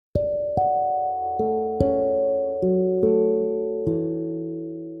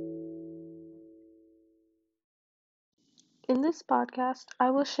this podcast, I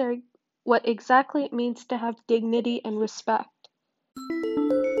will share what exactly it means to have dignity and respect.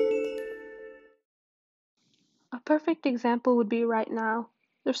 A perfect example would be right now.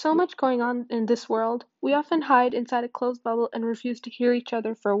 There's so much going on in this world. We often hide inside a closed bubble and refuse to hear each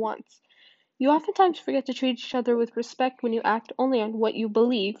other for once. You oftentimes forget to treat each other with respect when you act only on what you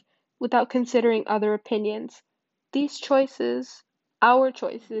believe without considering other opinions. These choices, our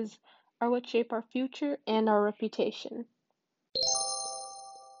choices, are what shape our future and our reputation.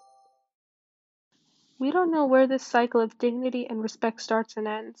 We don't know where this cycle of dignity and respect starts and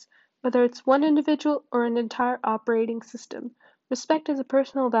ends, whether it's one individual or an entire operating system. Respect is a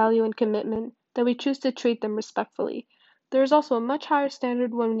personal value and commitment that we choose to treat them respectfully. There is also a much higher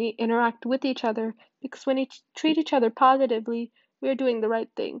standard when we interact with each other because when we treat each other positively, we are doing the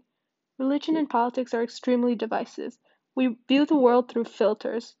right thing. Religion and politics are extremely divisive. We view the world through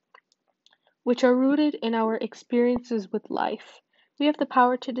filters, which are rooted in our experiences with life. We have the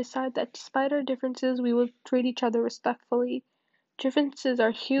power to decide that despite our differences, we will treat each other respectfully. Differences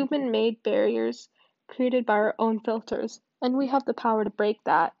are human made barriers created by our own filters, and we have the power to break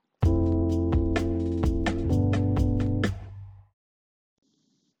that.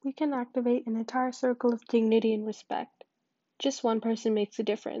 We can activate an entire circle of dignity and respect. Just one person makes a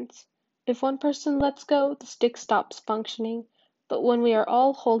difference. If one person lets go, the stick stops functioning, but when we are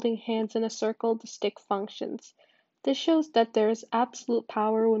all holding hands in a circle, the stick functions. This shows that there is absolute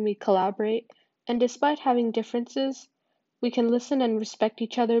power when we collaborate, and despite having differences, we can listen and respect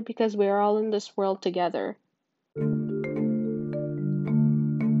each other because we are all in this world together.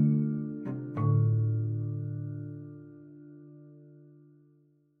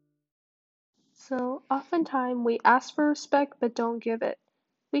 So, oftentimes we ask for respect but don't give it.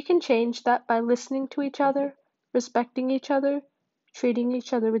 We can change that by listening to each other, respecting each other, treating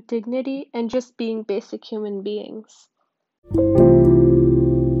each other with dignity, and just being basic human beings.